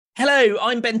Hello,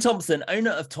 I'm Ben Thompson, owner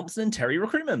of Thompson and Terry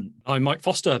Recruitment. I'm Mike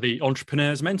Foster, the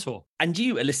entrepreneur's mentor. And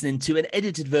you are listening to an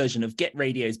edited version of Get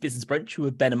Radio's Business Brunch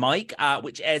with Ben and Mike,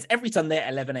 which airs every Sunday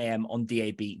at 11 a.m. on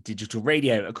DAB Digital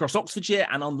Radio across Oxfordshire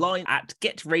and online at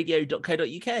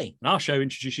getradio.co.uk. And our show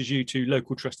introduces you to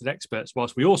local trusted experts,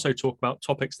 whilst we also talk about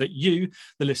topics that you,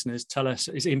 the listeners, tell us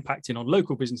is impacting on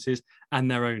local businesses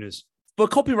and their owners. For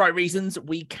copyright reasons,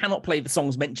 we cannot play the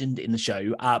songs mentioned in the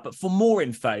show, but for more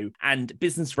info and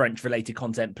Business Brunch related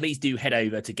content, please do head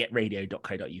over to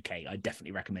getradio.co.uk. I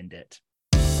definitely recommend it.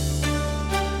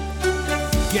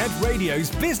 Get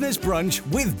Radio's Business Brunch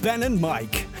with Ben and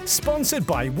Mike, sponsored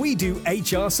by We Do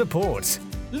HR Support.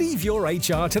 Leave your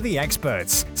HR to the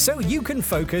experts so you can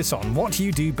focus on what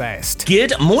you do best.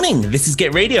 Good morning. This is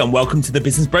Get Radio and welcome to the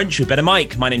Business Brunch with Ben and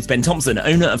Mike. My name's Ben Thompson,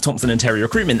 owner of Thompson and Terry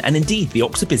Recruitment and indeed the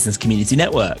Oxford Business Community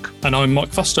Network. And I'm Mike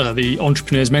Foster, the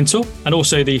entrepreneur's mentor and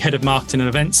also the head of marketing and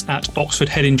events at Oxford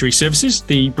Head Injury Services,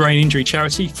 the brain injury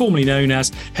charity formerly known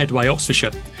as Headway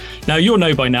Oxfordshire. Now, you'll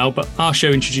know by now, but our show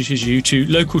introduces you to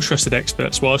local trusted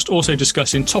experts whilst also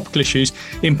discussing topical issues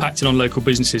impacting on local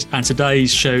businesses. And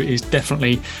today's show is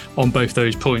definitely on both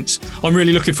those points. I'm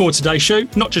really looking forward to today's show,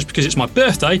 not just because it's my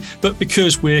birthday, but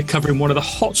because we're covering one of the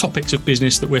hot topics of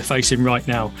business that we're facing right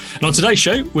now. And on today's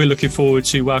show, we're looking forward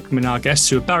to welcoming our guests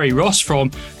who are Barry Ross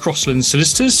from Crossland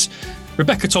Solicitors,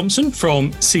 Rebecca Thompson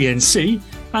from CNC,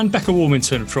 and Becca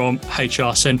Woolmington from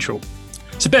HRCentral.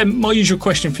 So Ben, my usual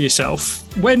question for yourself,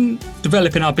 when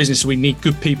developing our business, we need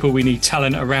good people, we need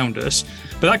talent around us,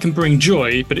 but that can bring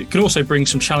joy, but it can also bring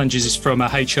some challenges from a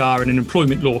HR and an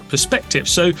employment law perspective.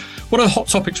 So what are the hot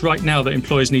topics right now that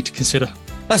employers need to consider?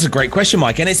 That's a great question,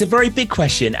 Mike, and it's a very big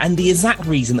question, and the exact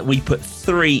reason that we put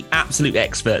three absolute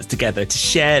experts together to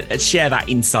share that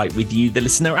insight with you, the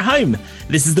listener at home.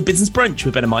 This is the Business Brunch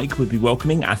with Ben and Mike. We'll be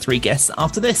welcoming our three guests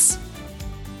after this.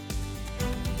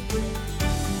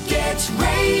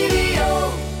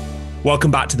 Radio.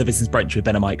 Welcome back to the Business Brunch with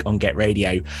Ben and Mike on Get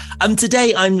Radio.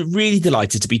 Today, I'm really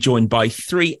delighted to be joined by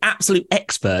three absolute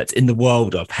experts in the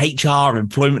world of HR,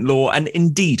 employment law, and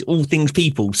indeed all things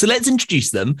people. So let's introduce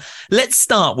them. Let's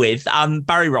start with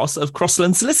Barry Ross of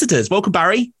Crossland Solicitors. Welcome,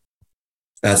 Barry.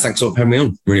 Thanks for having me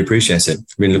on. Really appreciate it.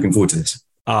 Really looking forward to this.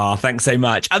 Thanks so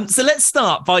much. So let's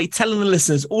start by telling the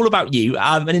listeners all about you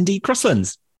and indeed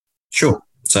Crosslands. Sure.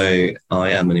 So I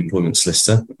am an employment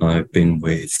solicitor. I've been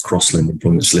with Crossland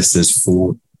Employment Solicitors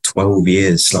for 12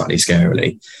 years, slightly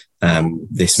scarily,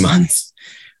 this month.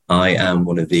 I am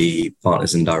one of the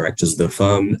partners and directors of the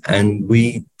firm, and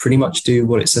we pretty much do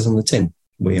what it says on the tin.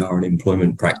 We are an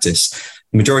employment practice.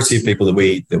 The majority of people that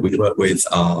we work with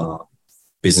are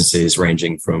businesses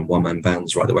ranging from one-man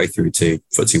bands right the way through to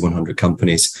FTSE 100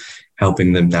 companies,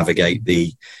 helping them navigate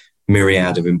the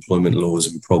myriad of employment laws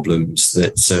and problems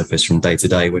that surface from day to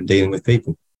day when dealing with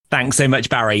people. Thanks so much,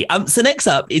 Barry. So next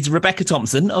up is Rebecca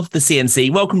Thompson of the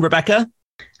CNC. Welcome, Rebecca.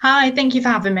 Hi, thank you for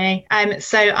having me.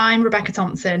 So I'm Rebecca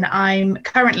Thompson. I'm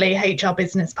currently HR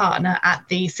business partner at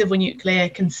the Civil Nuclear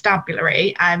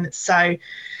Constabulary. So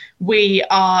we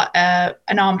are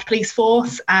an armed police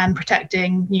force and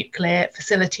protecting nuclear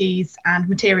facilities and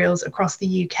materials across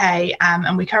the UK.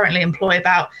 And we currently employ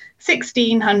about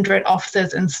 1,600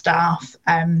 officers and staff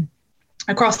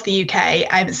across the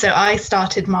UK. So I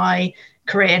started my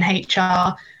career in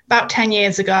HR about 10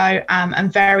 years ago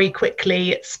and very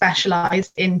quickly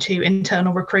specialised into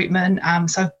internal recruitment.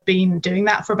 So I've been doing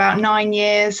that for about 9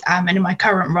 years. And in my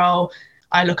current role,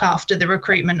 I look after the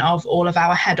recruitment of all of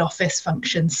our head office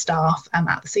function staff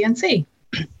at the CNC.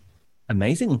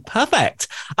 Amazing. Perfect.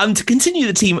 To continue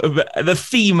the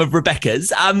theme of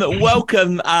Rebecca's,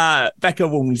 welcome Becca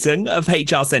Woolmington of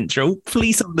HRCentral.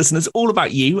 Please tell listeners all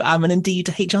about you and indeed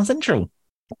HRCentral.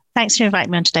 Thanks for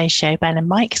inviting me on today's show, Ben and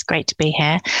Mike. It's great to be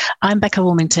here. I'm Becca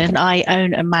Woolmington. I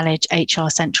own and manage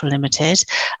HRCentral Limited.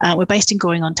 We're based in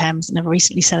Goring-on-Thames and have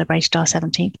recently celebrated our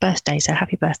 17th birthday. So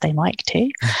happy birthday, Mike, too.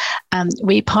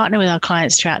 We partner with our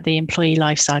clients throughout the employee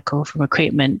life cycle, from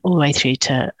recruitment all the way through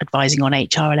to advising on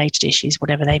HR-related issues,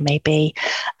 whatever they may be,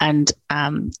 and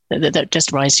that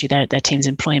just arise through their team's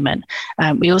employment.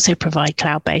 We also provide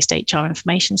cloud-based HR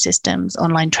information systems,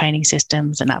 online training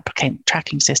systems, and applicant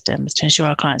tracking systems to ensure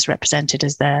our clients are represented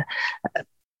as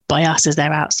by us as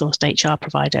their outsourced HR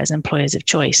provider, as employers of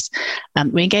choice.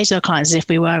 We engage with our clients as if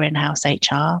we were in-house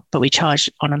HR, but we charge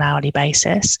on an hourly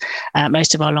basis.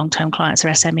 Most of our long-term clients are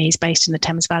SMEs based in the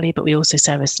Thames Valley, but we also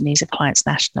service the needs of clients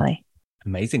nationally.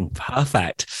 Amazing.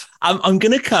 Perfect. I'm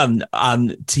going to come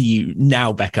to you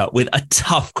now, Becca, with a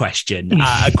tough question.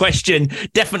 A question,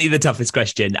 definitely the toughest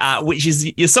question, which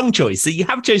is your song choice. So you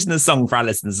have chosen a song for our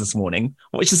listeners this morning.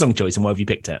 What's your song choice and why have you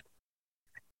picked it?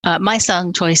 My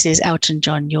song choice is Elton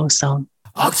John, Your Song.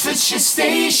 Oxfordshire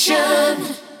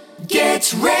Station,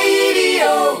 Get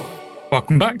Radio.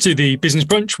 Welcome back to the Business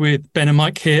Brunch with Ben and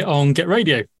Mike here on Get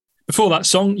Radio. Before that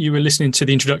song, you were listening to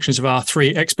the introductions of our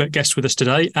 3 expert guests with us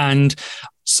today. And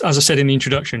as I said in the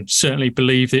introduction, certainly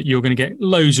believe that you're going to get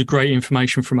loads of great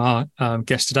information from our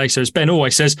guests today. So as Ben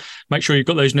always says, make sure you've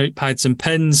got those notepads and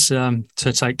pens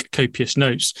to take copious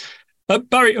notes.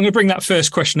 Barry, I'm going to bring that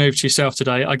first question over to yourself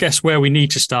today. I guess where we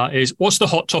need to start is, what's the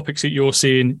hot topics that you're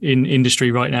seeing in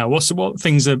industry right now? What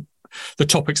things are the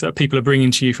topics that people are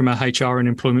bringing to you from a HR and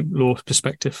employment law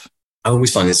perspective? I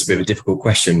always find this a bit of a difficult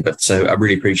question, but so I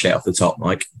really appreciate off the top,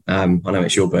 Mike. I know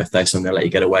it's your birthday, so I'm going to let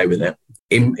you get away with it.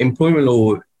 Employment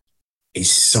law is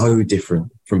so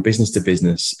different from business to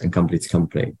business and company to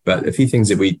company. But a few things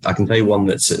that I can tell you one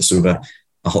that's sort of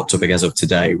a hot topic as of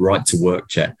today, right to work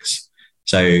checks.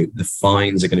 So the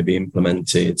fines are going to be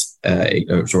implemented,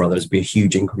 or rather there's be a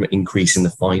huge increase in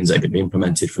the fines that are going to be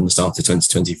implemented from the start of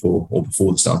 2024 or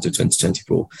before the start of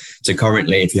 2024. So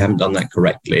currently, if you haven't done that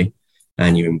correctly,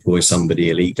 and you employ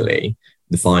somebody illegally,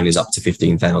 the fine is up to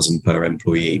 15,000 per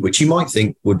employee, which you might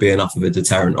think would be enough of a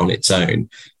deterrent on its own.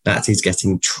 That is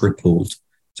getting tripled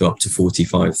to up to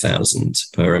 45,000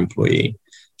 per employee.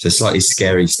 So a slightly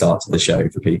scary start to the show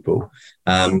for people.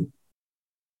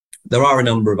 There are a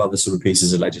number of other sort of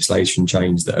pieces of legislation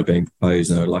change that are being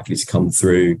proposed and are likely to come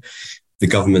through. The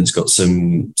government's got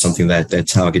something they're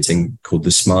targeting called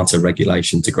the smarter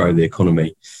regulation to grow the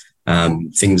economy.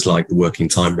 Things like the working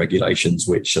time regulations,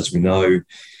 which, as we know,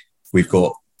 we've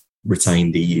got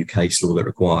retained EU case law that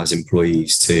requires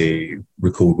employees to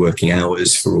record working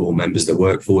hours for all members of the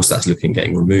workforce. That's looking at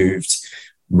getting removed.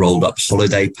 Rolled up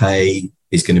holiday pay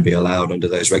is going to be allowed under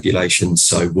those regulations.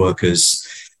 So workers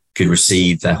could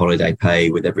receive their holiday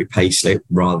pay with every pay slip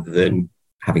rather than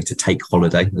having to take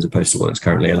holiday as opposed to what is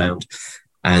currently allowed.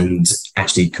 And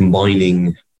actually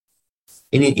combining,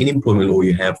 in employment law,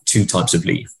 you have 2 types of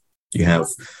leave. You have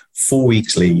 4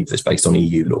 weeks leave that's based on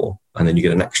EU law, and then you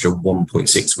get an extra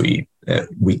 1.6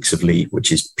 weeks of leave,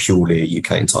 which is purely a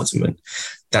UK entitlement.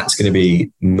 That's going to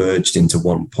be merged into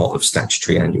one pot of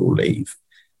statutory annual leave,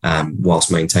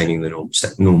 whilst maintaining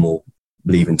the normal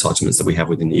leave entitlements that we have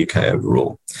within the UK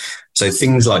overall. So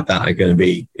things like that are going to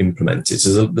be implemented.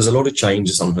 So there's a lot of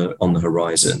changes on the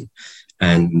horizon,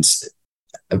 and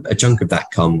a chunk of that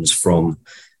comes from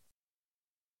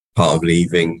part of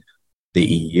leaving the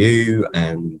EU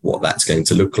and what that's going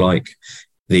to look like.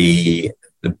 The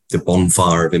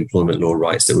bonfire of employment law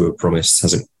rights that we were promised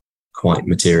hasn't quite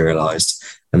materialised.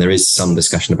 And there is some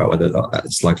discussion about whether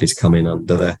that's likely to come in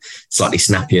under the slightly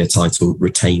snappier title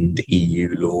Retained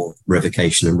EU Law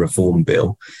Revocation and Reform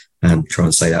Bill. Try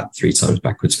and say that 3 times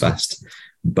backwards fast.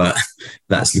 But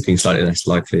that's looking slightly less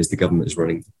likely as the government is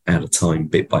running out of time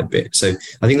bit by bit. So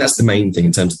I think that's the main thing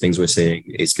in terms of things we're seeing.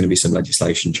 It's going to be some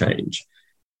legislation change.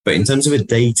 But in terms of a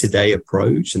day-to-day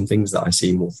approach and things that I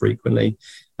see more frequently,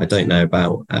 I don't know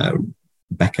about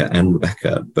Becca and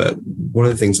Rebecca, but one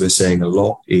of the things we're seeing a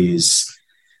lot is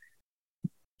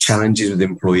challenges with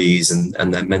employees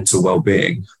and their mental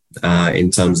well-being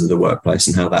in terms of the workplace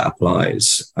and how that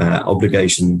applies.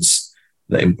 Obligations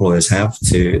that employers have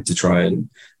to try and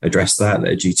address that,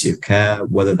 their duty of care,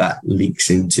 whether that leaks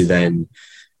into then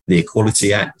the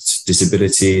Equality Act,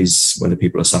 disabilities, whether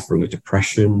people are suffering with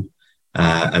depression,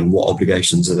 and what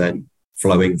obligations are then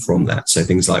flowing from that. So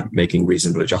things like making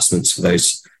reasonable adjustments for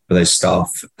those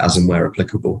staff as and where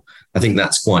applicable. I think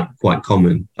that's quite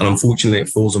common. And unfortunately, it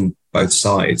falls on both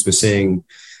sides. We're seeing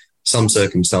some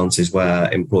circumstances where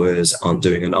employers aren't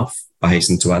doing enough. I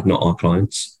hasten to add, not our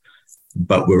clients.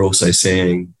 But we're also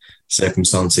seeing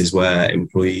circumstances where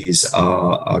employees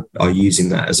are using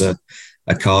that as a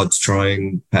card to try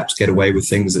and perhaps get away with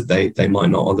things that they might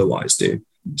not otherwise do.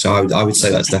 So I would say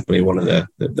that's definitely one of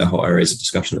the hot areas of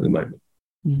discussion at the moment.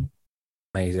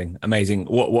 Amazing.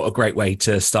 What a great way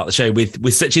to start the show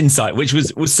with such insight, which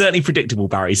was certainly predictable,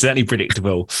 Barry, certainly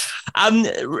predictable.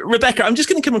 Rebecca, I'm just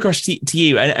going to come across to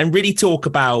you and really talk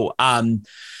about,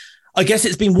 I guess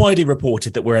it's been widely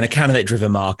reported that we're in a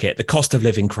candidate-driven market, the cost of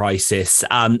living crisis,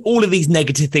 all of these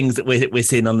negative things that we're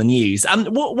seeing on the news.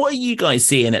 What are you guys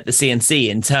seeing at the CNC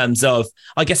in terms of,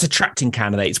 I guess, attracting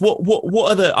candidates? What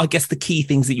are the key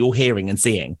things that you're hearing and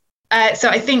seeing? So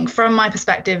I think from my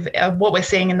perspective, what we're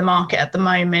seeing in the market at the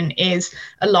moment is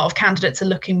a lot of candidates are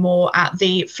looking more at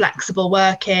the flexible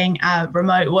working,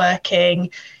 remote working,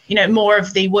 more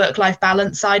of the work-life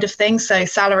balance side of things. So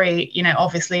salary,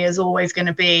 obviously is always going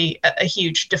to be a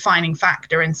huge defining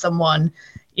factor in someone,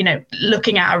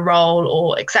 looking at a role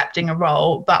or accepting a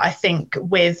role. But I think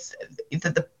with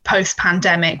the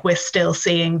post-pandemic, we're still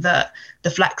seeing that the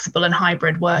flexible and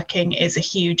hybrid working is a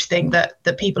huge thing that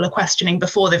people are questioning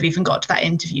before they've even got to that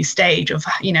interview stage of,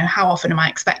 how often am I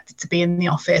expected to be in the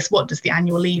office? What does the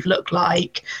annual leave look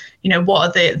like?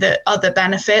 What are the other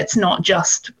benefits, not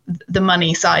just the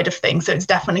money side of things? So it's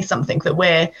definitely something that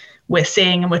we're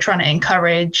seeing, and we're trying to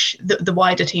encourage the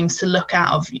wider teams to look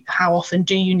at of how often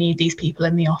do you need these people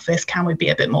in the office? Can we be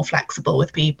a bit more flexible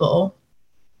with people?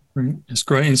 It's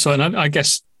great insight. And I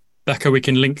guess, Becca, we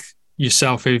can link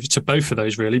yourself over to both of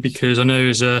those, really, because I know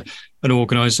as an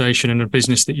organisation and a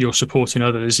business that you're supporting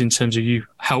others in terms of you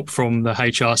help from the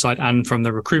HR side and from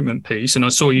the recruitment piece. And I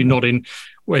saw you nodding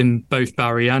when both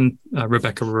Barry and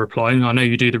Rebecca were replying. I know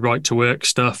you do the right to work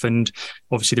stuff and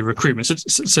obviously the recruitment.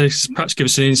 So perhaps give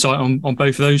us an insight on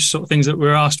both of those sort of things that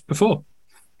were asked before.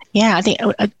 Yeah, I think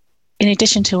in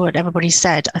addition to what everybody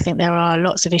said, I think there are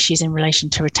lots of issues in relation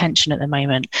to retention at the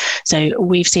moment. So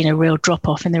we've seen a real drop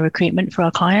off in the recruitment for our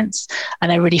clients,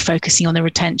 and they're really focusing on the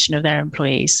retention of their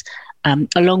employees.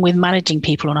 Along with managing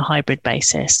people on a hybrid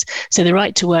basis. So the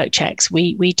right to work checks,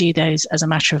 we do those as a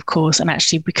matter of course. And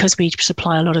actually, because we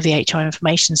supply a lot of the HR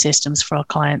information systems for our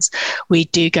clients, we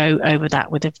do go over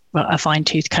that with a fine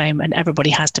tooth comb, and everybody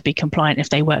has to be compliant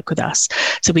if they work with us.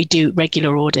 So we do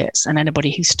regular audits, and anybody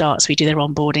who starts, we do their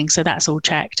onboarding. So that's all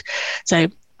checked. So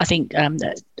I think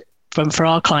for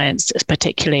our clients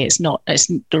particularly, it's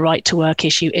the right to work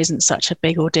issue isn't such a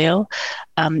big ordeal.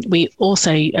 We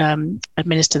also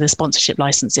administer the sponsorship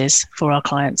licenses for our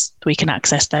clients. We can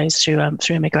access those through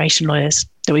immigration lawyers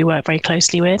that we work very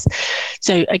closely with.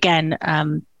 So again,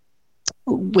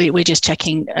 we're just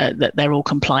checking that they're all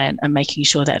compliant and making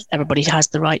sure that everybody has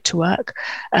the right to work.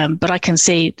 But I can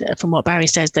see from what Barry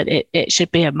says that it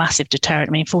should be a massive deterrent.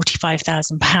 I mean,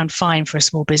 £45,000 fine for a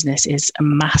small business is a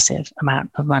massive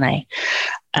amount of money.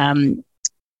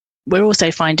 We're also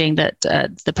finding that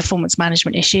the performance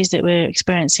management issues that we're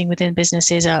experiencing within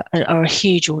businesses are a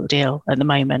huge ordeal at the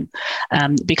moment.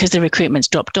 Because the recruitment's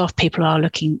dropped off, people are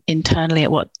looking internally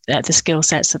at the skill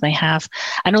sets that they have,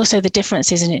 and also the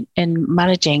differences in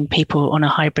managing people on a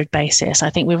hybrid basis. I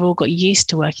think we've all got used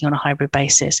to working on a hybrid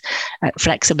basis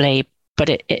flexibly, but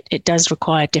it does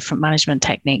require different management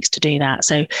techniques to do that.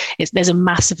 So there's a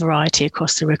massive variety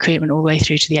across the recruitment all the way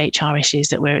through to the HR issues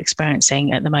that we're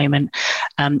experiencing at the moment.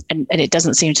 And it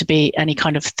doesn't seem to be any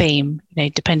kind of theme,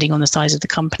 depending on the size of the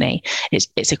company.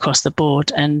 It's across the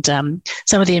board. And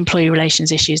some of the employee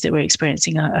relations issues that we're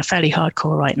experiencing are fairly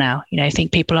hardcore right now. I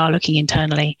think people are looking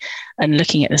internally and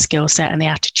looking at the skill set and the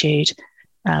attitude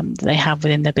that they have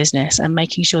within their business and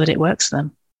making sure that it works for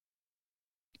them.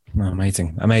 Oh,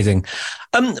 amazing.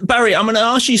 Barry, I'm going to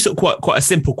ask you sort of quite a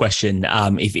simple question,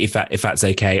 if that's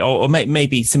okay, or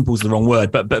maybe simple is the wrong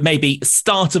word, but maybe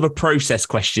start of a process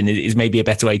question is maybe a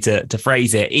better way to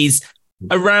phrase it. Is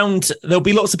around, there'll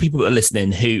be lots of people that are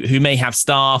listening who may have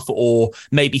staff or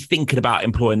maybe thinking about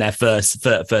employing their first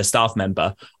staff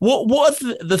member. What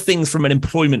are the things from an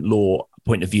employment law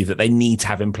point of view that they need to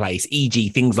have in place, e.g.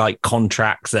 things like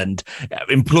contracts and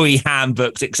employee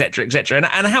handbooks, et cetera,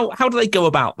 and how do they go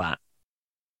about that?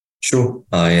 Sure.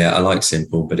 I like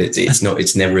simple, but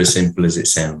it's never as simple as it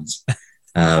sounds.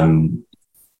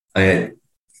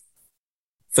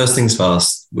 First things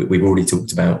first, we've already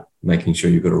talked about making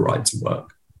sure you've got a right to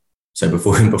work. So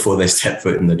before they step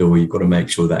foot in the door, you've got to make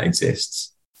sure that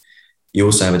exists. You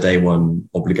also have a day one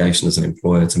obligation as an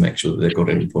employer to make sure that they've got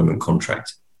an employment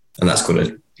contract. And that's got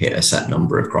to hit a set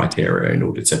number of criteria in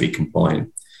order to be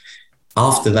compliant.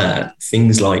 After that,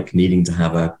 things like needing to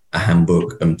have a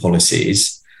handbook and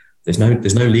policies, there's no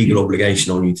legal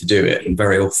obligation on you to do it. And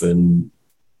very often,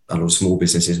 a lot of small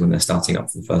businesses, when they're starting up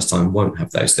for the first time, won't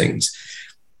have those things.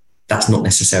 That's not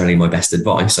necessarily my best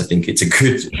advice. I think it's a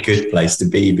good place to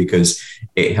be because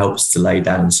it helps to lay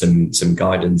down some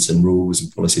guidance and rules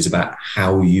and policies about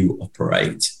how you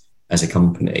operate as a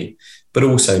company. But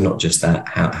also not just that,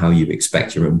 how you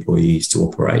expect your employees to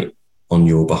operate on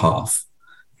your behalf.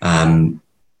 To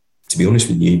be honest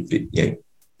with you,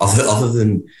 other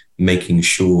than making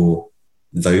sure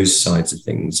those sides of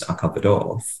things are covered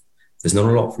off, there's not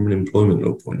a lot from an employment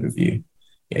law point of view.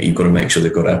 You've got to make sure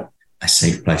they've got a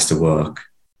safe place to work,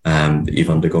 that you've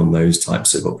undergone those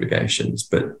types of obligations.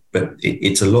 But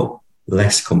it's a lot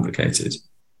less complicated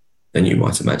than you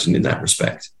might imagine in that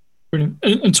respect. Brilliant.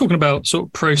 And talking about sort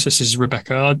of processes,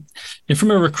 Rebecca, from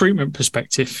a recruitment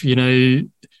perspective,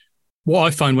 what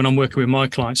I find when I'm working with my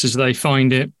clients is they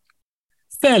find it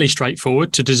fairly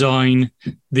straightforward to design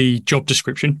the job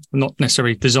description, not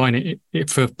necessarily design it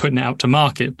for putting it out to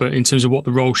market, but in terms of what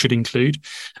the role should include.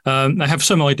 They have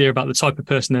some idea about the type of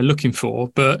person they're looking for,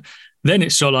 but then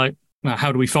it's sort of like, Now,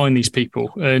 how do we find these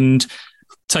people? And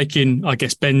taking, I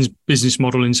guess, Ben's business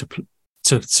model into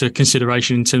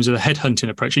consideration in terms of the headhunting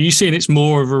approach. Are you seeing it's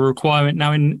more of a requirement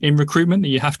now in recruitment that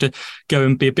you have to go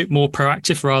and be a bit more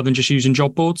proactive rather than just using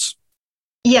job boards?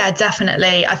 Yeah,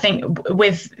 definitely. I think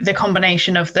with the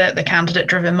combination of the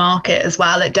candidate-driven market as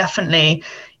well, it definitely,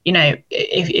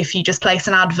 if you just place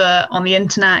an advert on the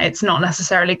internet, it's not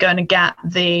necessarily going to get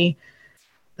the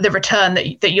return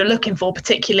that you're looking for,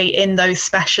 particularly in those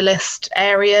specialist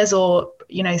areas or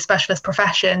specialist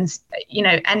professions.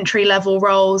 Entry level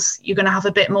roles, you're going to have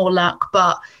a bit more luck,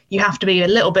 but you have to be a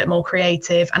little bit more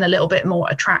creative and a little bit more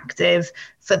attractive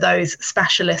for those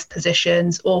specialist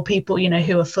positions, or people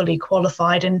who are fully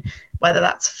qualified in whether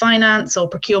that's finance or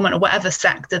procurement or whatever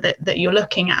sector that you're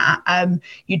looking at.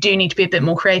 You do need to be a bit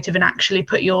more creative and actually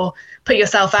put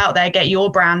yourself out there, get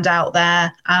your brand out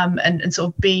there, and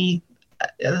sort of be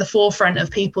at the forefront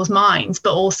of people's minds.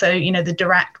 But also the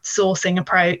direct sourcing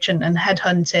approach and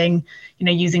headhunting,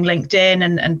 using LinkedIn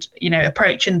and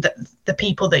approaching the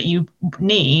people that you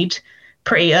need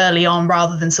pretty early on,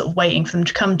 rather than sort of waiting for them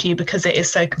to come to you, because it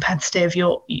is so competitive.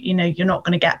 You're not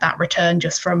going to get that return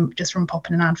just from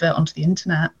popping an advert onto the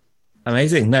internet.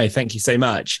 Amazing. No, thank you so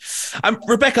much.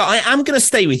 Rebecca, I am going to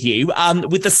stay with you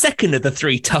with the second of the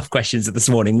three tough questions of this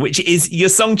morning, which is your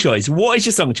song choice. What is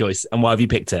your song choice and why have you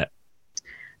picked it?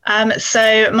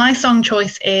 So my song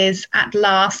choice is At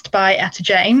Last by Etta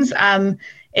James.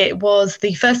 It was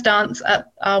the first dance at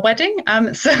our wedding.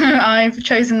 So I've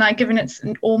chosen that, given it's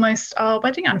almost our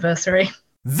wedding anniversary.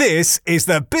 This is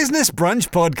the Business Brunch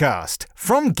Podcast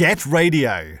from Get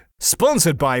Radio.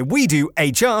 Sponsored by We Do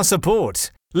HR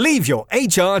Support. Leave your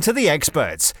HR to the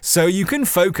experts so you can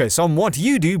focus on what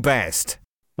you do best.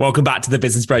 Welcome back to the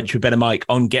Business Brunch with Ben and Mike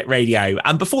on Get Radio.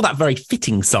 And before that very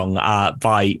fitting song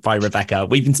by Rebecca,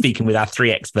 we've been speaking with our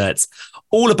three experts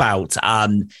all about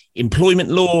employment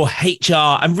law,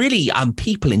 HR, and really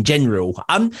people in general.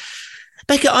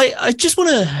 Becca, I just want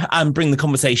to bring the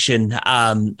conversation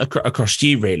across to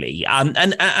you, really, and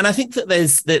I think that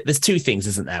there's two things,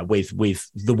 isn't there, with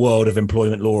the world of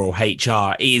employment law or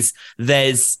HR? Is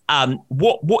there's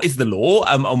what is the law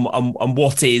and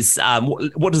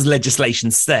what does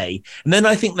legislation say, and then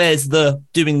I think there's the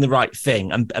doing the right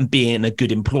thing and being a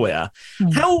good employer.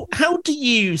 How do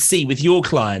you see with your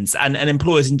clients and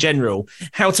employers in general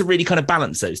how to really kind of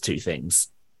balance those two things?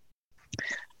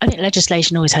 I think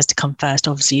legislation always has to come first.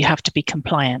 Obviously, you have to be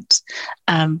compliant.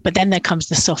 But then there comes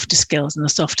the softer skills and the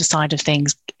softer side of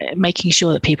things, making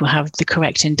sure that people have the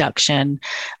correct induction,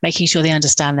 making sure they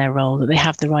understand their role, that they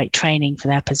have the right training for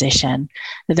their position,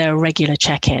 that there are regular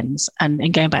check-ins.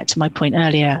 And going back to my point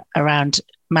earlier around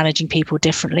managing people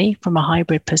differently from a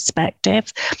hybrid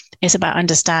perspective, it's about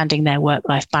understanding their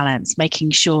work-life balance, making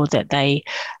sure that they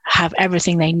have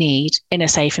everything they need in a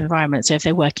safe environment. So if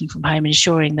they're working from home,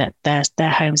 ensuring that their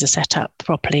homes are set up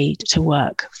properly to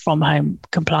work from home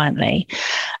compliantly.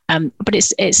 But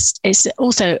it's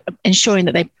also ensuring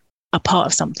that they are part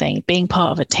of something, being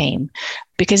part of a team,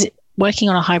 because working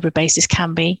on a hybrid basis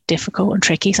can be difficult and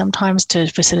tricky sometimes to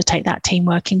facilitate that team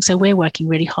working. So we're working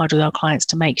really hard with our clients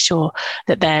to make sure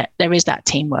that there is that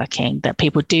team working, that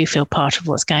people do feel part of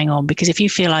what's going on. Because if you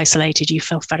feel isolated, you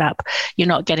feel fed up, you're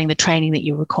not getting the training that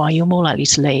you require, you're more likely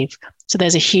to leave. So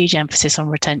there's a huge emphasis on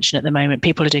retention at the moment.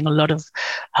 People are doing a lot of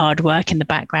hard work in the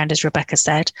background, as Rebecca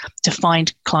said, to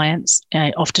find clients,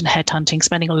 often headhunting,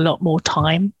 spending a lot more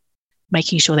time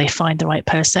making sure they find the right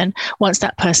person. Once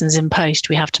that person's in post,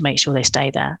 we have to make sure they stay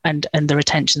there. And the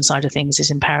retention side of things is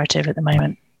imperative at the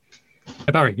moment.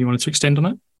 Barry, you wanted to extend on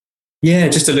that? Yeah,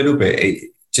 just a little bit.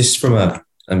 Just from an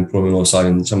employment law side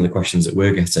and some of the questions that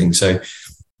we're getting. So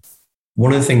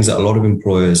one of the things that a lot of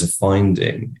employers are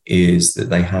finding is that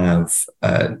they have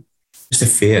just a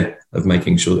fear of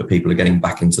making sure that people are getting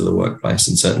back into the workplace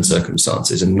in certain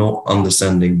circumstances and not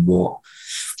understanding what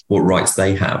rights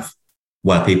they have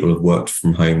where people have worked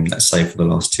from home, let's say, for the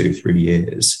last 2-3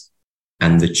 years,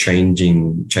 and the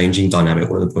changing dynamic.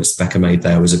 One of the points Becca made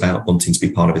there was about wanting to be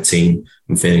part of a team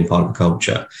and feeling part of a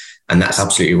culture. And that's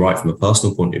absolutely right from a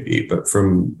personal point of view. But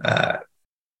from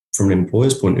an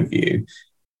employer's point of view,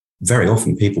 very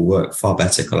often people work far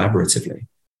better collaboratively.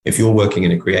 If you're working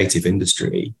in a creative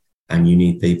industry and you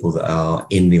need people that are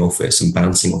in the office and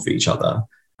bouncing off each other,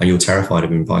 and you're terrified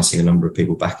of inviting a number of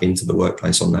people back into the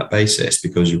workplace on that basis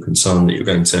because you're concerned that you're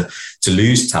going to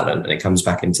lose talent, and it comes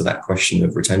back into that question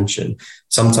of retention.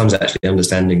 Sometimes actually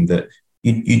understanding that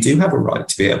you do have a right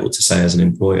to be able to say as an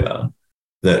employer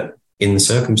that in the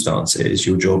circumstances,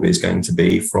 your job is going to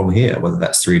be from here, whether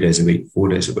that's 3 days a week, 4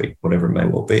 days a week, whatever it may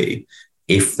well be,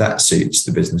 if that suits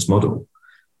the business model.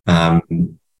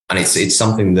 And it's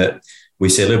something that we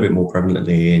see a little bit more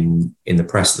prevalently in the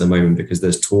press at the moment, because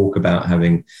there's talk about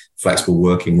having flexible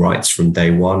working rights from day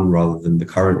one rather than the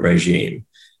current regime.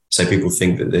 So people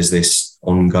think that there's this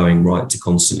ongoing right to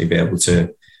constantly be able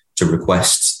to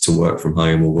request to work from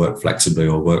home or work flexibly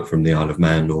or work from the Isle of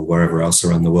Man or wherever else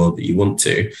around the world that you want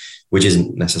to, which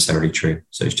isn't necessarily true.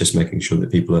 So it's just making sure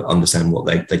that people understand what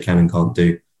they can and can't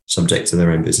do subject to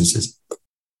their own businesses.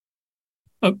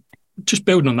 Just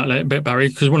building on that a little bit, Barry,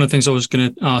 because one of the things I was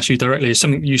going to ask you directly is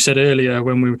something you said earlier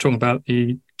when we were talking about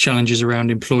the challenges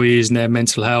around employees and their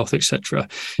mental health, etc.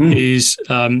 Is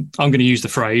I'm going to use the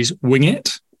phrase "wing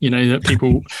it." You know, that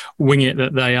people wing it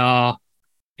that they are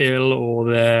ill or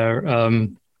they're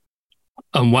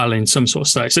unwell in some sort of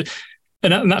state. So,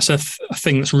 and that's a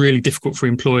thing that's really difficult for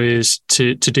employers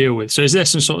to deal with. So is there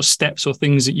some sort of steps or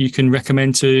things that you can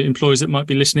recommend to employers that might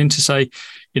be listening to say,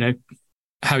 you know,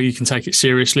 how you can take it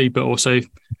seriously, but also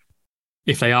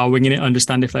if they are winging it,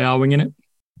 understand if they are winging it?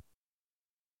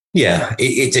 Yeah,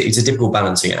 it's a difficult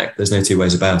balancing act. There's no two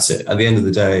ways about it. At the end of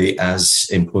the day, as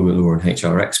employment law and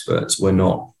HR experts, we're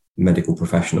not medical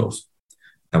professionals.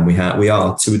 And we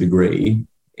are, to a degree,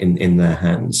 in their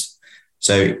hands.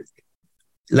 So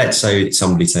let's say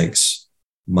somebody takes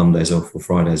Mondays off or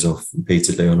Fridays off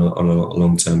repeatedly on a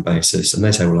long-term basis, and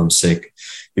they say, well, I'm sick.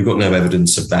 You've got no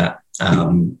evidence of that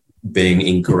being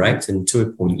incorrect. And to a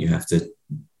point, you have to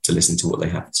listen to what they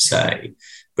have to say.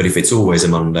 But if it's always a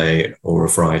Monday or a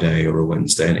Friday or a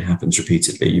Wednesday and it happens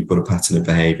repeatedly, you've got a pattern of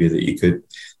behaviour that you could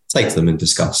take to them and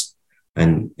discuss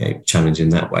and challenge in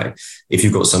that way. If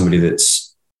you've got somebody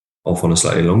that's off on a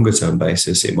slightly longer term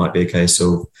basis, it might be a case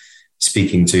of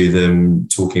speaking to them,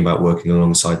 talking about working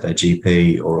alongside their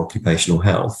GP or occupational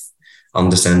health,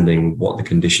 understanding what the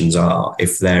conditions are,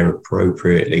 if they're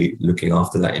appropriately looking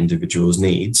after that individual's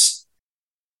needs.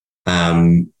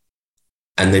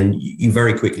 And then you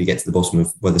very quickly get to the bottom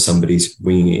of whether somebody's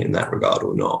winging it in that regard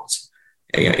or not.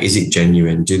 Is it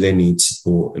genuine? Do they need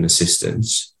support and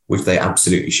assistance, which they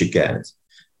absolutely should get?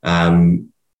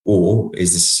 Or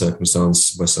is this a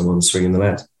circumstance where someone's swinging the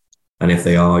lead? And if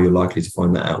they are, you're likely to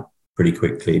find that out pretty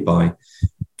quickly by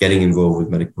getting involved with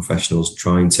medical professionals,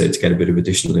 trying to get a bit of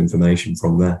additional information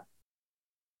from there.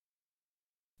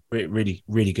 Really,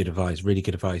 really good advice. Really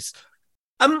good advice.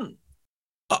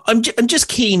 I'm just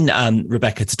keen,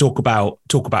 Rebecca, to talk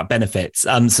about benefits.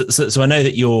 So I know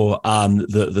that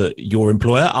your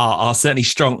employer are certainly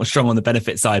strong on the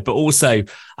benefit side, but also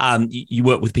you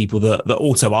work with people that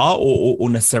also are or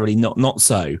necessarily not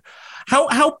so.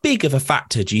 How big of a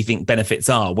factor do you think benefits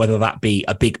are, whether that be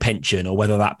a big pension or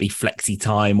whether that be flexi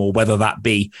time or whether that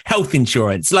be health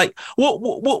insurance? Like what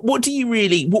would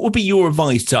be your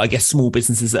advice to, I guess, small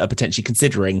businesses that are potentially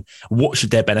considering what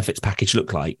should their benefits package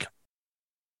look like?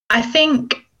 I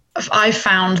think I've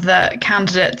found that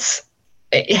candidates,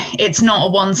 it's not a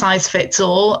one size fits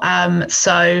all.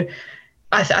 So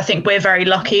I think we're very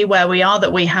lucky where we are,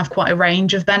 that we have quite a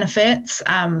range of benefits,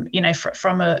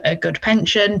 from a good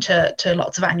pension to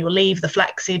lots of annual leave, the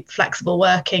flexible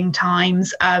working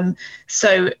times.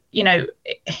 So,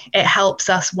 it helps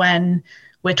us when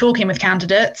we're talking with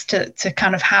candidates to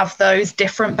kind of have those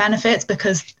different benefits,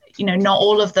 because, not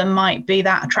all of them might be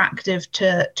that attractive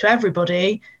to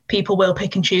everybody. People will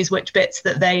pick and choose which bits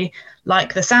that they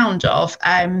like the sound of.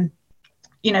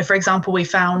 For example, we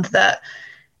found that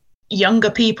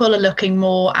younger people are looking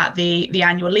more at the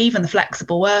annual leave and the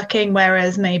flexible working,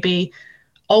 whereas maybe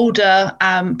older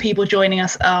people joining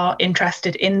us are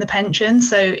interested in the pension.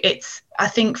 So I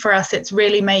think for us, it's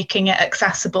really making it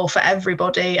accessible for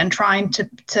everybody and trying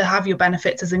to have your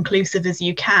benefits as inclusive as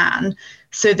you can,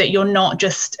 so that you're not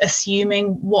just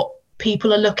assuming what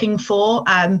people are looking for.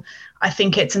 I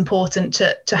think it's important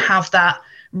to have that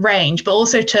range, but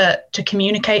also to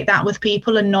communicate that with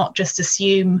people and not just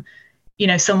assume,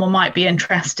 someone might be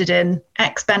interested in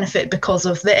X benefit because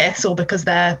of this or because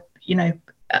they're,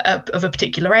 of a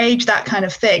particular age, that kind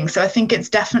of thing. So I think it's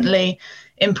definitely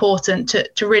important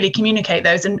to really communicate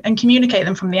those and communicate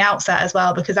them from the outset as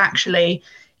well, because actually,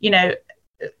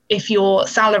 if your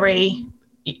salary,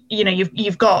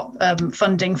 you've got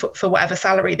funding for whatever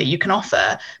salary that you can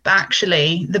offer, but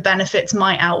actually the benefits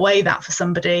might outweigh that for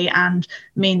somebody and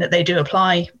mean that they do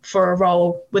apply for a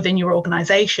role within your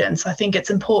organisation. So I think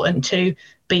it's important to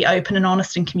be open and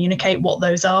honest and communicate what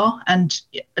those are, and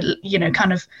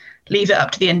kind of leave it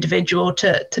up to the individual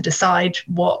to decide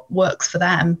what works for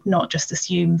them, not just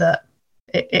assume that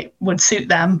it would suit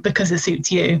them because it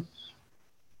suits you.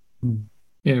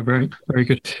 Yeah, very, very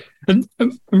good. And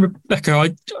Rebecca,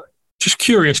 I'm just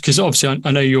curious, because obviously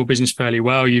I know your business fairly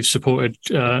well. You've supported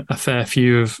a fair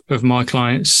few of my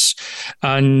clients.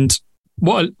 And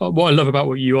What I love about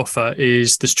what you offer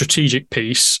is the strategic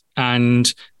piece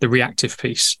and the reactive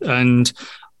piece. And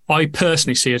I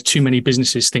personally see as too many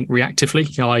businesses think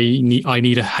reactively. I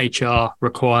need a HR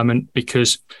requirement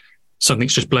because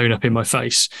something's just blown up in my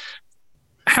face.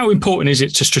 How important is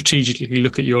it to strategically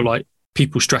look at your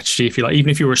people strategy, if you like,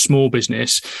 even if you're a small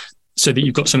business, so that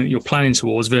you've got something that you're planning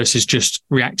towards versus just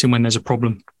reacting when there's a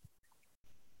problem?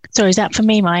 So is that for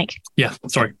me, Mike? Yeah,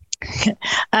 sorry.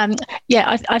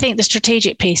 I think the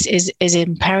strategic piece is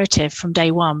imperative from day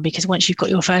one, because once you've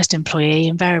got your first employee,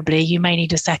 invariably you may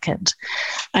need a second,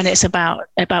 and it's about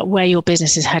where your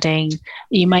business is heading.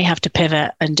 You may have to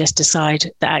pivot and just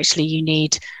decide that actually you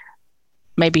need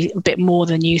maybe a bit more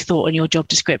than you thought in your job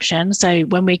description. So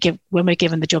when we're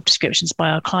given the job descriptions by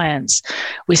our clients,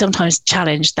 we sometimes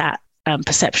challenge that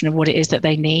perception of what it is that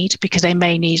they need, because they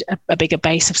may need a bigger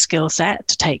base of skill set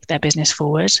to take their business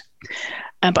forward.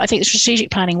 But I think the strategic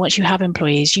planning, once you have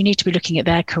employees, you need to be looking at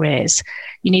their careers.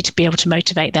 You need to be able to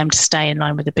motivate them to stay in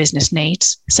line with the business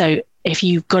needs. So if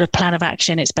you've got a plan of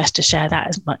action, it's best to share that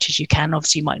as much as you can.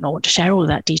 Obviously, you might not want to share all of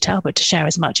that detail, but to share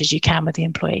as much as you can with the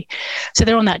employee. So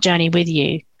they're on that journey with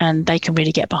you and they can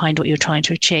really get behind what you're trying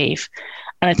to achieve.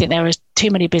 And I think there are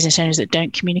too many business owners that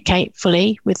don't communicate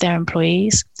fully with their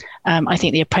employees. I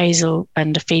think the appraisal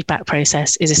and the feedback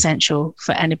process is essential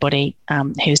for anybody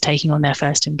who's taking on their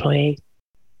first employee.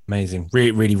 Amazing.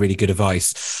 Really, really, really good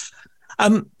advice.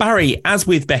 Barry, as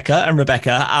with Becca and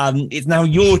Rebecca, it's now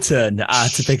your turn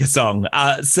to pick a song.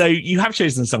 So you have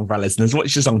chosen a song for our listeners.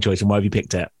 What's your song choice and why have you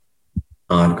picked it?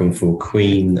 I've gone for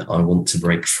Queen, I Want to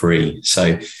Break Free.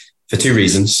 So for two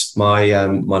reasons. My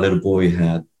little boy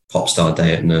had pop star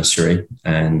day at nursery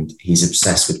and he's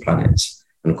obsessed with planets.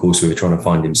 And of course, we were trying to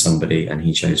find him somebody and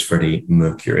he chose Freddie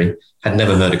Mercury. Had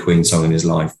never heard a Queen song in his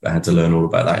life, but had to learn all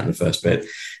about that in the first bit.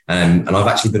 And I've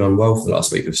actually been unwell for the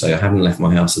last week or so. I haven't left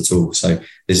my house at all. So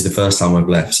this is the first time I've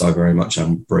left. So I very much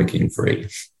am breaking free.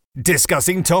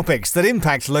 Discussing topics that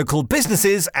impact local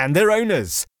businesses and their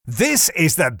owners. This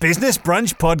is the Business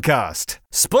Brunch Podcast,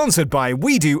 sponsored by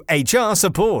We Do HR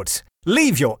Support.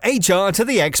 Leave your HR to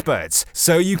the experts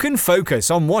so you can focus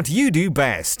on what you do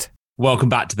best. Welcome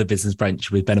back to the Business Brunch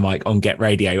with Ben and Mike on Get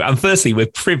Radio. And firstly, we're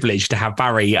privileged to have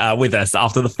Barry with us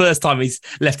after the first time he's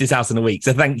left his house in a week.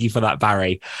 So thank you for that,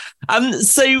 Barry.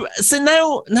 So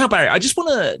now, Barry, I just want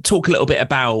to talk a little bit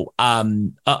about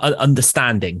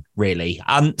understanding, really.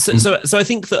 So I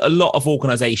think that a lot of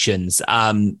organisations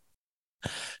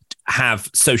have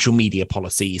social media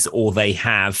policies or they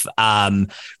have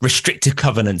restrictive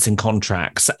covenants in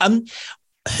contracts.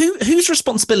 Whose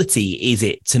responsibility is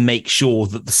it to make sure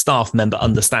that the staff member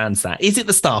understands that? Is it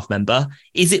the staff member?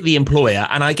 Is it the employer?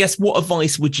 And I guess what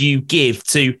advice would you give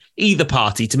to either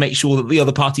party to make sure that the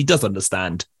other party does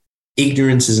understand?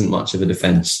 Ignorance isn't much of a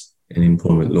defence in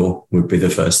employment law, would be the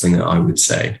first thing that I would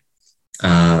say.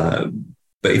 But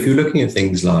if you're looking at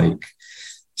things like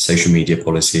social media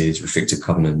policies, restrictive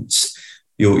covenants,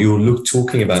 you're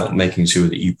talking about making sure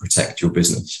that you protect your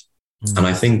business. And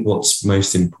I think what's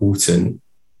most important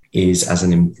is, as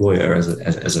an employer, as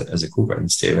a corporate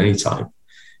entity of any type,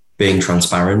 being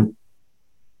transparent,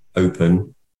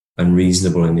 open, and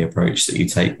reasonable in the approach that you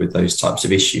take with those types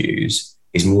of issues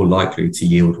is more likely to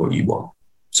yield what you want.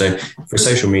 So for a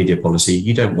social media policy,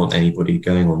 you don't want anybody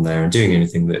going on there and doing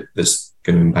anything that's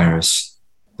going to embarrass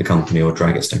the company or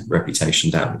drag its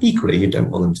reputation down. Equally, you don't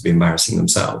want them to be embarrassing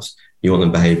themselves. You want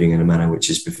them behaving in a manner which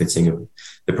is befitting of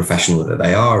the professional that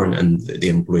they are and the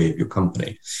employee of your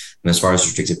company. And as far as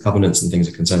restrictive covenants and things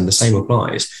are concerned, the same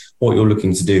applies. What you're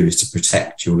looking to do is to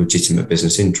protect your legitimate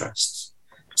business interests.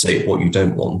 So what you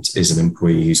don't want is an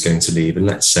employee who's going to leave and,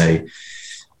 let's say,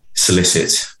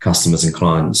 solicit customers and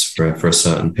clients for a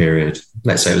certain period.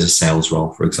 Let's say it was a sales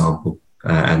role, for example,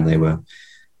 and they were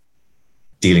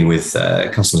dealing with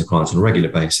customers and clients on a regular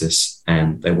basis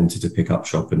and they wanted to pick up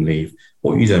shop and leave.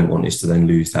 What you don't want is to then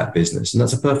lose that business. And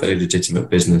that's a perfectly legitimate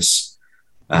business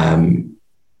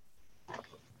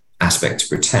aspect to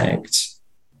protect,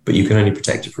 but you can only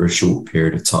protect it for a short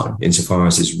period of time, insofar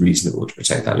as it's reasonable to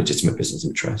protect that legitimate business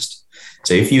interest.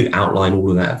 So if you outline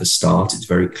all of that at the start, it's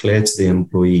very clear to the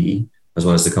employee, as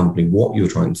well as the company, what you're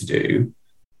trying to do,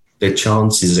 the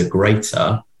chances are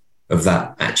greater of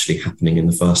that actually happening in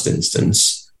the first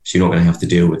instance. So you're not going to have to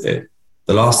deal with it.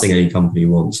 The last thing any company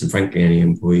wants, and frankly any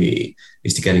employee,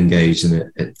 is to get engaged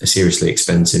in a seriously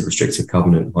expensive restrictive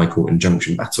covenant high court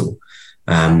injunction battle.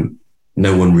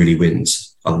 No one really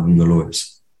wins other than the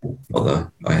lawyers,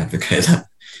 although I advocate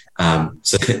that.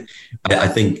 So I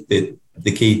think that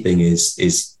the key thing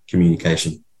is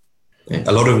communication.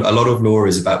 A lot of law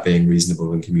is about being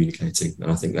reasonable and communicating,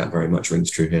 and I think that very much rings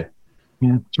true here.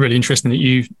 Yeah, it's really interesting that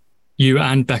you you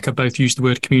and Becca both used the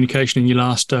word communication in your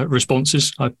last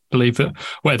responses. I believe that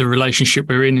whatever relationship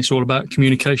we're in, it's all about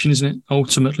communication, isn't it?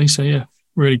 Ultimately. So yeah,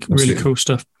 really cool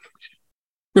stuff.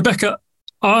 Rebecca,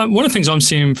 one of the things I'm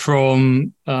seeing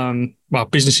from,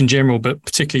 business in general, but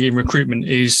particularly in recruitment,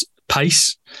 is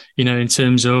pace, in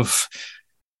terms of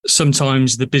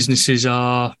sometimes the businesses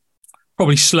are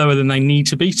probably slower than they need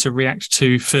to be to react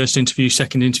to first interview,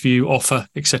 second interview, offer,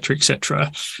 et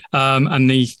cetera, and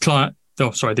the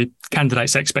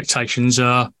candidate's expectations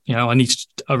are, I need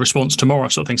a response tomorrow,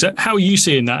 sort of thing. So how are you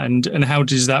seeing that, and how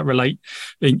does that relate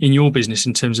in your business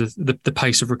in terms of the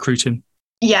pace of recruiting?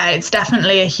 Yeah, it's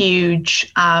definitely a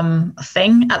huge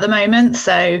thing at the moment.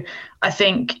 So I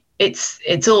think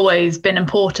it's always been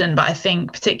important, but I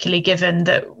think particularly given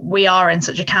that we are in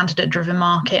such a candidate-driven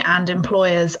market and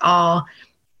employers are,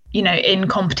 in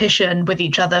competition with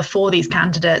each other for these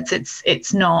candidates,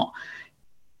 it's not,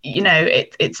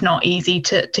 it's not easy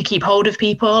to keep hold of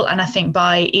people. And I think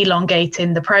by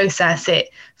elongating the process, it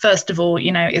first of all,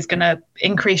 is going to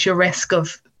increase your risk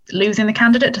of losing the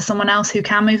candidate to someone else who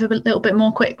can move a little bit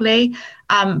more quickly.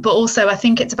 But also I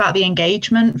think it's about the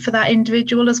engagement for that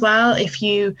individual as well. If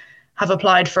you have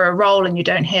applied for a role and you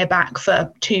don't hear back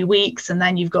for 2 weeks, and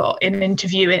then you've got an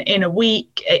interview in a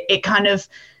week, it kind of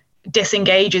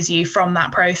disengages you from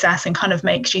that process and kind of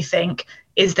makes you think,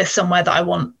 is this somewhere that I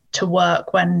want to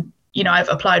work when, I've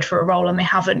applied for a role and they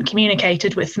haven't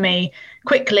communicated with me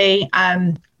quickly?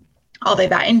 Are they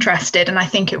that interested? And I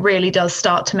think it really does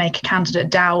start to make a candidate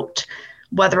doubt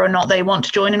whether or not they want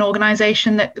to join an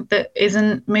organisation that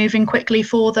isn't moving quickly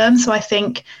for them. So I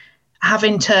think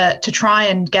having to try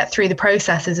and get through the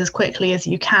processes as quickly as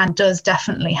you can does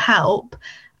definitely help.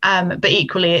 But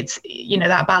equally, it's,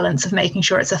 that balance of making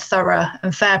sure it's a thorough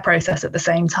and fair process at the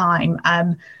same time.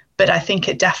 But I think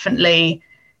it definitely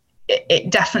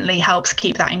helps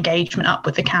keep that engagement up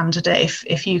with the candidate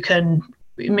if you can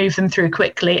move them through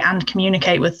quickly and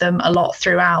communicate with them a lot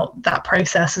throughout that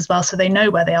process as well, so they know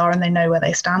where they are and they know where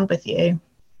they stand with you.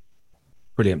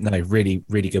 Brilliant. No, really,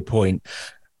 really good point.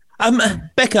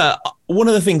 Becca, one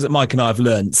of the things that Mike and I have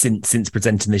learned since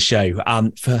presenting this show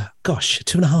for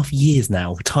 2.5 years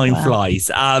now, time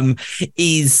flies,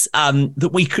 is that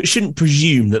we shouldn't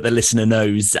presume that the listener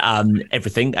knows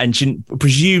everything, and shouldn't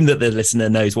presume that the listener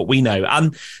knows what we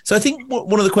know. So I think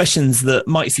one of the questions that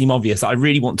might seem obvious that I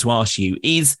really want to ask you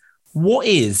is, what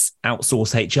is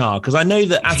outsourced HR? Because I know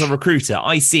that as a recruiter,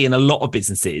 I see in a lot of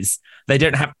businesses, they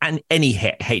don't have any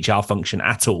HR function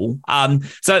at all.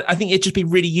 So I think it'd just be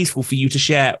really useful for you to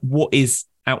share what is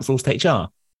outsourced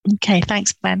HR. Okay,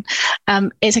 thanks, Ben.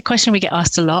 It's a question we get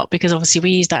asked a lot because obviously we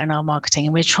use that in our marketing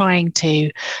and we're trying to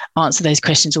answer those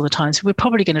questions all the time. So we're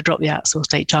probably going to drop the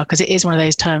outsourced HR because it is one of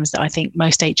those terms that I think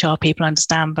most HR people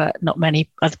understand, but not many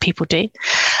other people do.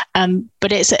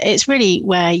 But it's really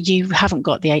where you haven't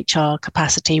got the HR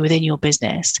capacity within your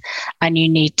business and you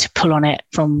need to pull on it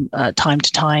from time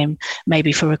to time,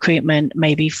 maybe for recruitment,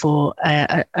 maybe for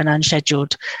an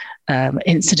unscheduled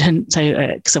incident,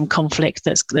 so some conflict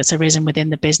that's arisen within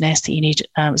the business that you need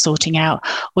sorting out,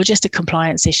 or just a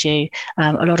compliance issue.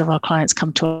 A lot of our clients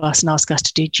come to us and ask us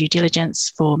to do due diligence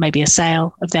for maybe a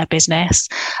sale of their business,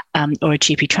 or a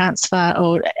GP transfer,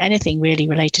 or anything really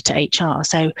related to HR.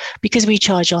 So because we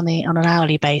charge on an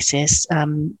hourly basis,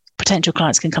 potential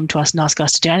clients can come to us and ask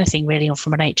us to do anything really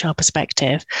from an HR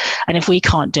perspective. And if we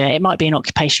can't do it, it might be an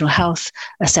occupational health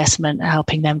assessment,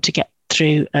 helping them to get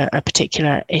through a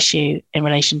particular issue in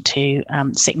relation to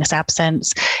sickness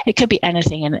absence. It could be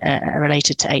anything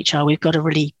related to HR. We've got a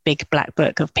really big black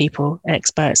book of people,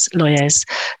 experts, lawyers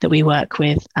that we work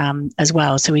with as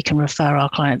well. So we can refer our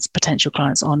potential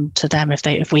clients on to them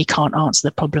if we can't answer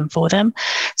the problem for them.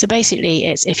 So basically,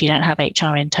 it's if you don't have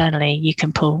HR internally, you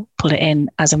can pull it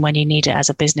in as and when you need it as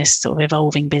a business, sort of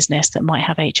evolving business that might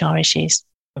have HR issues.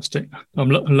 Fantastic. I'm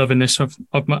loving this.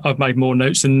 I've made more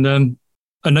notes than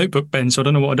a notebook, Ben, so I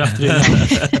don't know what I'd have to do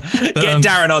now. Get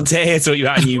Darren on to here, sort you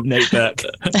out a new notebook.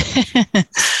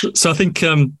 So I think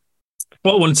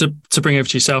what I wanted to bring over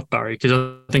to yourself, Barry, because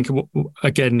I think,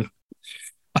 again,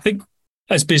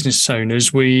 as business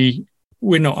owners, we're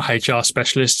not HR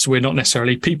specialists. We're not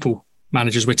necessarily people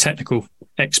managers. We're technical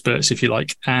experts, if you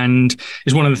like. And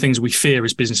it's one of the things we fear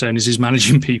as business owners is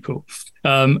managing people.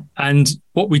 And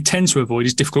what we tend to avoid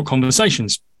is difficult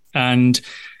conversations. And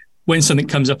when something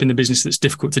comes up in the business that's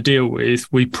difficult to deal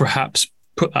with, we perhaps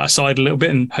put that aside a little bit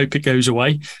and hope it goes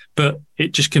away, but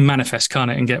it just can manifest,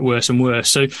 can't it, and get worse and worse.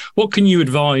 So what can you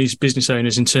advise business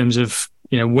owners in terms of,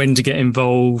 when to get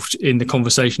involved in the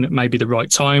conversation at maybe the right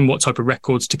time, what type of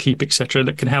records to keep, etc.,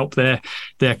 that can help their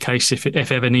case if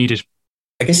ever needed?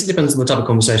 I guess it depends on the type of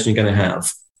conversation you're going to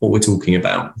have, what we're talking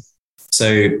about.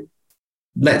 So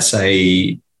let's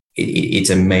say it's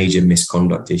a major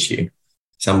misconduct issue.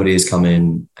 Somebody has come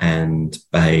in and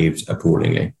behaved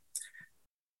appallingly.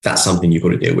 That's something you've got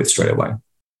to deal with straight away,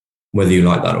 whether you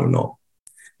like that or not.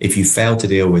 If you fail to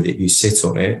deal with it, you sit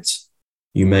on it,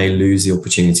 you may lose the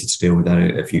opportunity to deal with that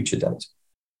at a future date.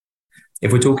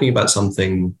 If we're talking about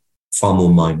something far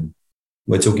more minor,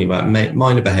 we're talking about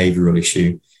minor behavioural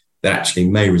issue that actually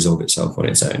may resolve itself on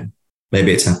its own.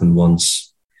 Maybe it's happened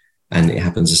once and it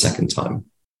happens a second time.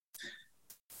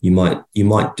 You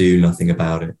might do nothing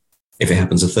about it. If it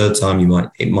happens a third time,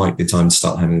 it might be time to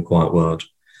start having a quiet word.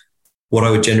 What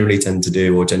I would generally tend to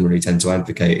do, or generally tend to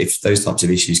advocate, if those types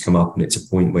of issues come up and it's a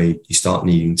point where you start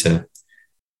needing to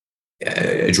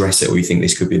address it, or you think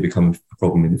this could become a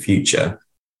problem in the future,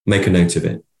 make a note of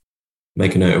it.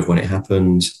 Make a note of when it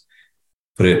happened,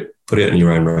 put it on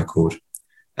your own record.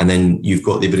 And then you've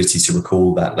got the ability to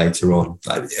recall that later on.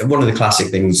 Like, one of the classic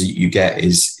things that you get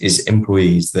is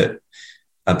employees that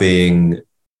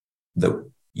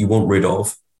you want rid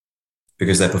of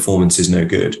because their performance is no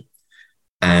good.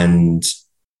 And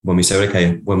when we say,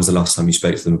 okay, when was the last time you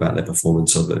spoke to them about their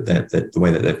performance or the way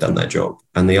that they've done their job?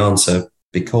 And the answer,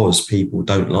 because people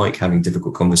don't like having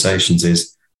difficult conversations,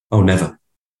 is, oh, never.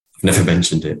 I've never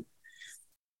mentioned it.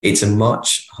 It's a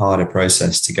much harder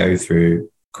process to go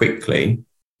through quickly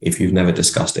if you've never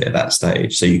discussed it at that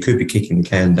stage. So you could be kicking the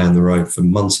can down the road for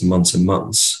months and months and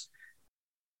months,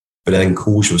 but then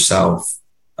cause yourself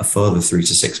a further 3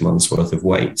 to 6 months worth of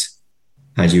wait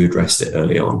had you addressed it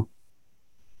early on.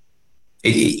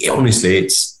 Honestly,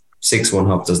 it's 6 one,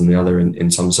 half dozen the other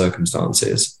in some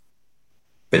circumstances.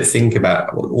 But think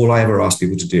about, all I ever ask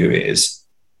people to do is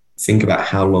think about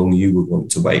how long you would want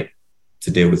to wait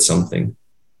to deal with something.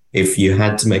 If you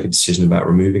had to make a decision about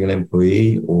removing an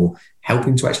employee or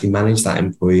helping to actually manage that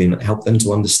employee and help them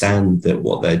to understand that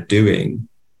what they're doing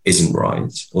isn't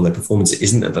right or their performance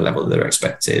isn't at the level that they're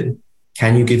expected,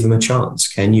 can you give them a chance?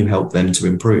 Can you help them to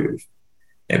improve?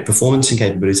 Performance and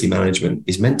capability management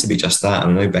is meant to be just that.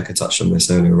 And I know Becca touched on this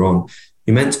earlier on.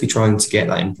 You're meant to be trying to get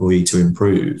that employee to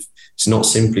improve. It's not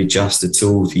simply just a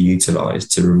tool to utilize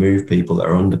to remove people that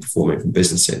are underperforming from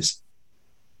businesses.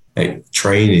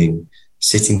 Training,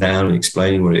 sitting down and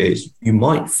explaining what it is, you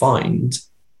might find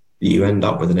that you end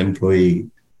up with an employee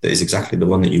that is exactly the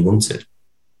one that you wanted.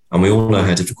 And we all know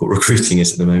how difficult recruiting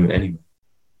is at the moment anyway.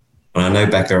 And I know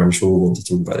Becca, I'm sure, will want to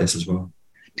talk about this as well.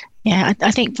 Yeah, I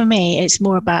think for me, it's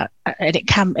more about,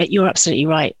 you're absolutely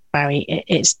right, Barry,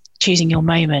 it's choosing your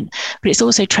moment, but it's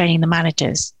also training the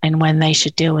managers and when they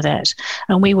should deal with it.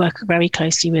 And we work very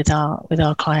closely with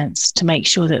our clients to make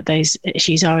sure that those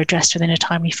issues are addressed within a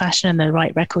timely fashion and the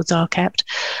right records are kept.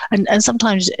 And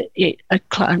sometimes a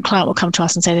client will come to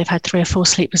us and say they've had 3 or 4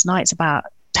 sleepless nights about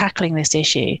tackling this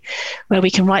issue, where we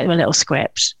can write them a little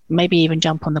script, maybe even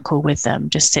jump on the call with them,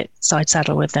 just sit side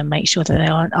saddle with them, make sure that they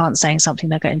aren't saying something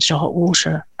they're getting into hot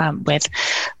water with.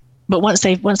 But once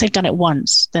they've done it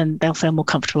once, then they'll feel more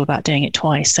comfortable about doing it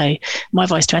twice. So my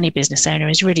advice to any business owner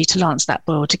is really to lance that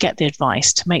boil, to get the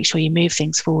advice, to make sure you move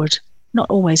things forward, not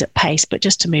always at pace, but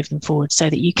just to move them forward so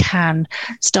that you can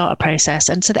start a process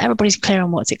and so that everybody's clear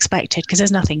on what's expected, because there's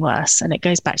nothing worse. And it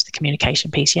goes back to the communication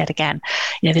piece yet again.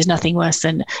 There's nothing worse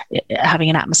than having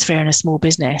an atmosphere in a small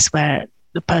business where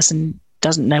the person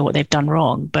doesn't know what they've done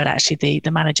wrong, but actually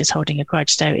the manager's holding a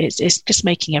grudge. So it's just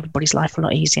making everybody's life a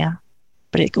lot easier.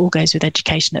 But it all goes with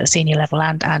education at a senior level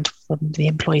and from the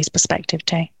employee's perspective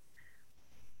too.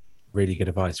 Really good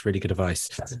advice. Really good advice.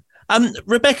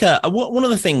 Rebecca, one of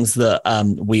the things that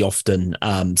we often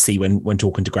see when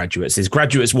talking to graduates is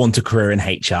graduates want a career in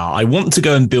HR. I want to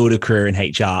go and build a career in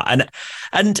HR, and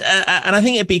I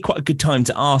think it'd be quite a good time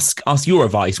to ask your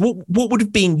advice. What would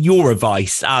have been your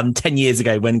advice 10 years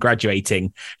ago when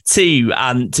graduating to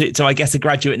I guess a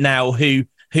graduate now who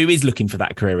is looking for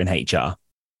that career in HR?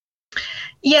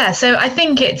 Yeah, so I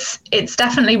think it's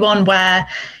definitely one where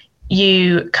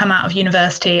you come out of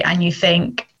university and you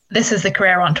think, this is the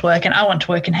career I want to work in. I want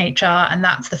to work in HR, and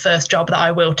that's the first job that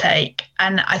I will take.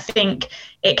 And I think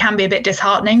it can be a bit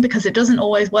disheartening because it doesn't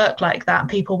always work like that.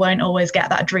 People won't always get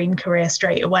that dream career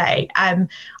straight away.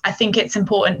 I think it's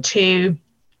important to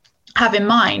have in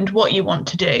mind what you want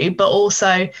to do, but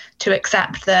also to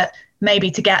accept that maybe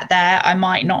to get there, I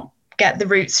might not get the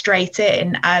route straight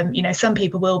in. Some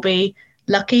people will be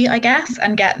lucky, I guess,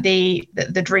 and get the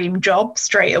dream job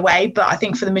straight away. But I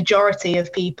think for the majority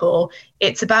of people,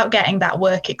 it's about getting that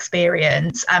work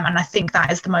experience. And I think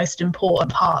that is the most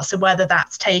important part. So whether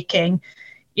that's taking,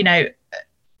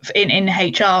 in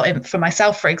HR, for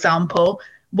myself, for example,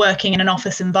 working in an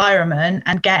office environment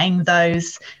and getting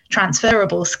those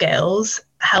transferable skills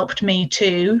helped me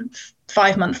to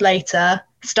 5 months later,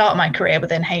 start my career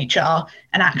within HR.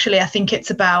 And actually, I think it's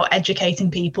about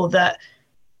educating people that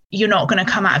you're not going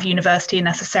to come out of university and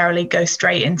necessarily go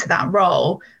straight into that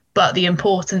role, but the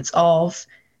importance of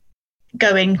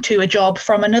going to a job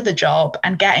from another job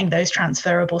and getting those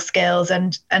transferable skills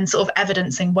and sort of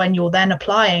evidencing when you're then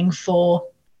applying for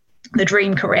the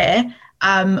dream career,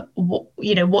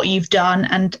 what you've done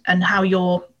and how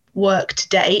your work to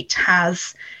date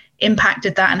has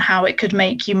impacted that and how it could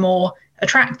make you more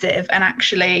attractive. And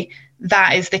actually,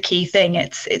 that is the key thing.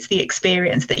 It's the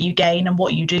experience that you gain and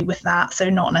what you do with that. So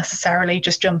not necessarily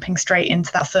just jumping straight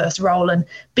into that first role and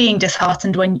being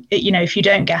disheartened when, if you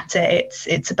don't get it.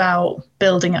 It's about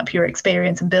building up your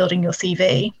experience and building your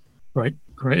CV. Right.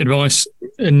 Great advice.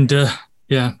 And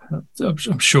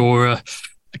I'm sure,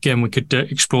 again, we could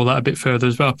explore that a bit further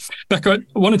as well. Becca,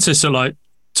 I wanted to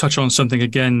touch on something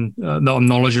again that I'm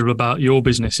knowledgeable about your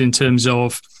business in terms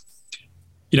of,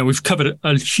 we've covered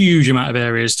a huge amount of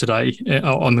areas today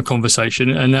on the conversation.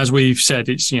 And as we've said,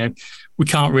 it's, we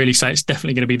can't really say it's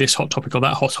definitely going to be this hot topic or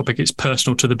that hot topic. It's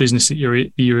personal to the business that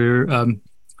you're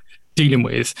dealing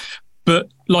with. But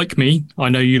like me, I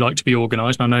know you like to be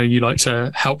organised. I know you like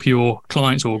to help your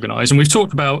clients organise. And we've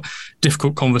talked about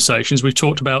difficult conversations. We've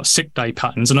talked about sick day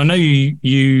patterns. And I know you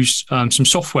use some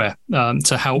software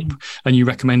to help, and you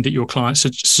recommend that your clients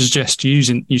suggest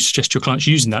your clients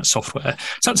using that software.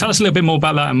 So tell us a little bit more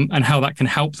about that and how that can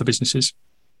help the businesses.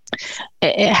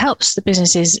 It helps the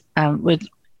businesses with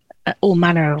all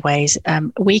manner of ways.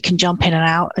 We can jump in and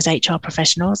out as HR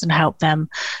professionals and help them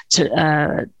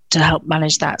to help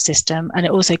manage that system. And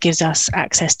it also gives us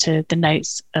access to the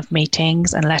notes of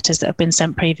meetings and letters that have been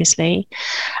sent previously.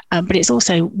 But it's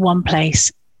also one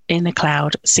place in the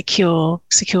cloud,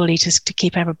 securely to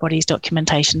keep everybody's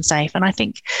documentation safe. And I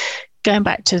think going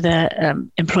back to the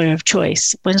employer of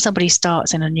choice, when somebody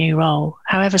starts in a new role,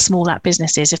 however small that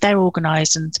business is, if they're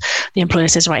organised and the employer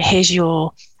says, right, here's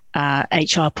your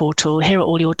HR portal, here are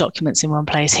all your documents in one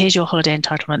place, here's your holiday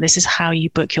entitlement, this is how you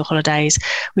book your holidays,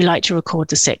 we like to record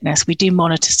the sickness, we do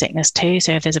monitor sickness too,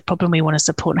 so if there's a problem we want to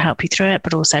support and help you through it,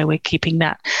 but also we're keeping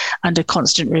that under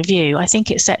constant review. I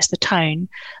think it sets the tone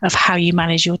of how you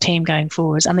manage your team going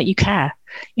forwards and that you care.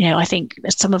 I think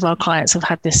some of our clients have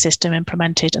had this system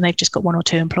implemented and they've just got 1 or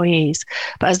 2 employees,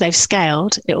 but as they've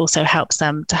scaled, it also helps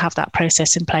them to have that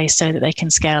process in place so that they can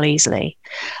scale easily.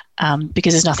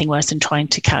 Because there's nothing worse than trying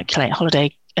to calculate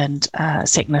holiday and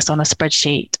sickness on a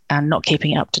spreadsheet and not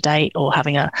keeping it up to date, or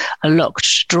having a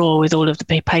locked drawer with all of the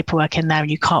paperwork in there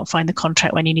and you can't find the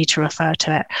contract when you need to refer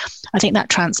to it. I think that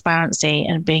transparency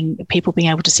and people being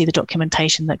able to see the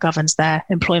documentation that governs their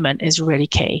employment is really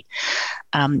key.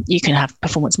 You can have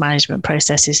performance management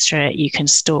processes through it. You can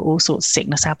store all sorts of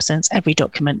sickness, absence. Every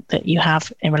document that you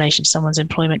have in relation to someone's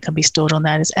employment can be stored on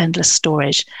there. There's endless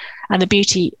storage. And the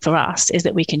beauty for us is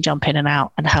that we can jump in and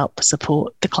out and help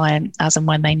support the client as and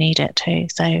when they need it too.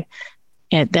 So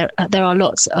there are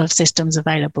lots of systems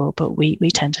available, but we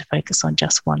tend to focus on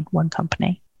just one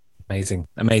company.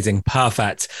 Amazing.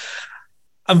 Perfect.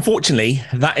 Unfortunately,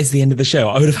 that is the end of the show.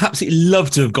 I would have absolutely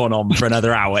loved to have gone on for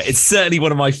another hour. It's certainly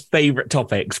one of my favourite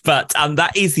topics, but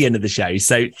that is the end of the show.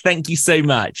 So thank you so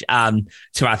much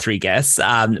to our 3 guests,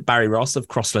 Barry Ross of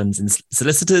Crossland and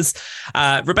Solicitors,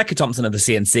 Rebecca Thompson of the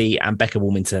CNC, and Becca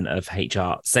Woolmington of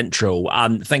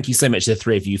HRCentral. Thank you so much to the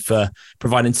 3 of you for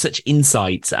providing such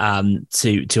insight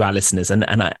to our listeners.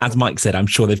 And as Mike said, I'm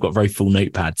sure they've got very full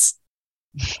notepads.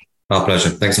 Our pleasure.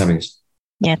 Thanks for having us.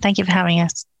 Yeah, thank you for having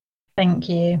us. Thank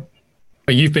you.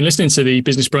 You've been listening to the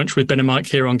Business Brunch with Ben and Mike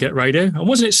here on Get Radio. And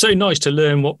wasn't it so nice to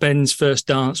learn what Ben's first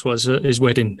dance was at his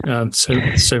wedding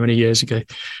so many years ago?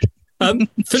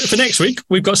 For next week,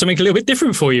 we've got something a little bit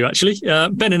different for you, actually.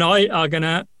 Ben and I are going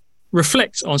to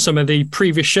reflect on some of the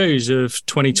previous shows of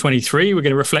 2023. We're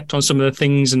going to reflect on some of the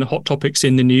things and the hot topics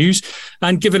in the news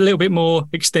and give it a little bit more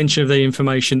extension of the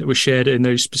information that was shared in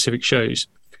those specific shows.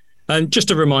 And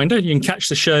just a reminder, you can catch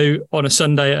the show on a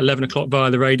Sunday at 11 o'clock via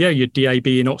the radio, your DAB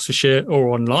in Oxfordshire, or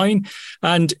online.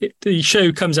 And the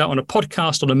show comes out on a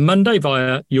podcast on a Monday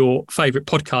via your favourite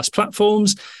podcast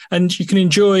platforms. And you can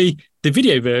enjoy the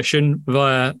video version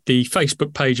via the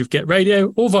Facebook page of Get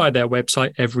Radio or via their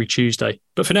website every Tuesday.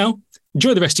 But for now,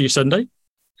 enjoy the rest of your Sunday,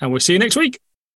 and we'll see you next week.